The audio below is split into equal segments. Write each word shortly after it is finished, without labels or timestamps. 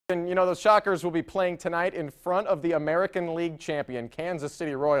And you know, those Shockers will be playing tonight in front of the American League champion Kansas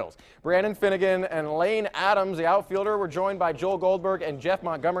City Royals. Brandon Finnegan and Lane Adams, the outfielder, were joined by Joel Goldberg and Jeff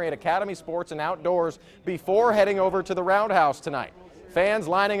Montgomery at Academy Sports and Outdoors before heading over to the Roundhouse tonight. Fans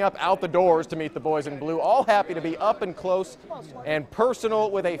lining up out the doors to meet the boys in blue, all happy to be up and close and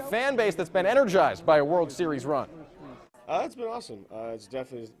personal with a fan base that's been energized by a World Series run. It's been awesome. It's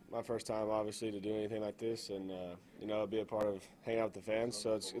definitely my first time, obviously, to do anything like this, and you know, be a part of hanging out with the fans.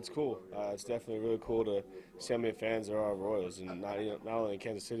 So it's cool. It's definitely really cool to see how many fans there are of Royals, and not only in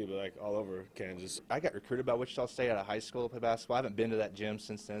Kansas City, but like all over Kansas. I got recruited by Wichita State out of high school to play basketball. I haven't been to that gym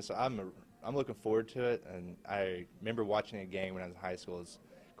since then, so I'm looking forward to it. And I remember watching a game when I was in high school. The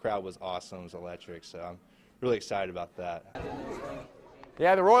crowd was awesome. It was electric. So I'm really excited about that.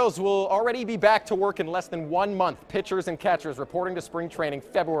 Yeah, the Royals will already be back to work in less than 1 month. Pitchers and catchers reporting to spring training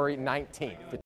February 19th.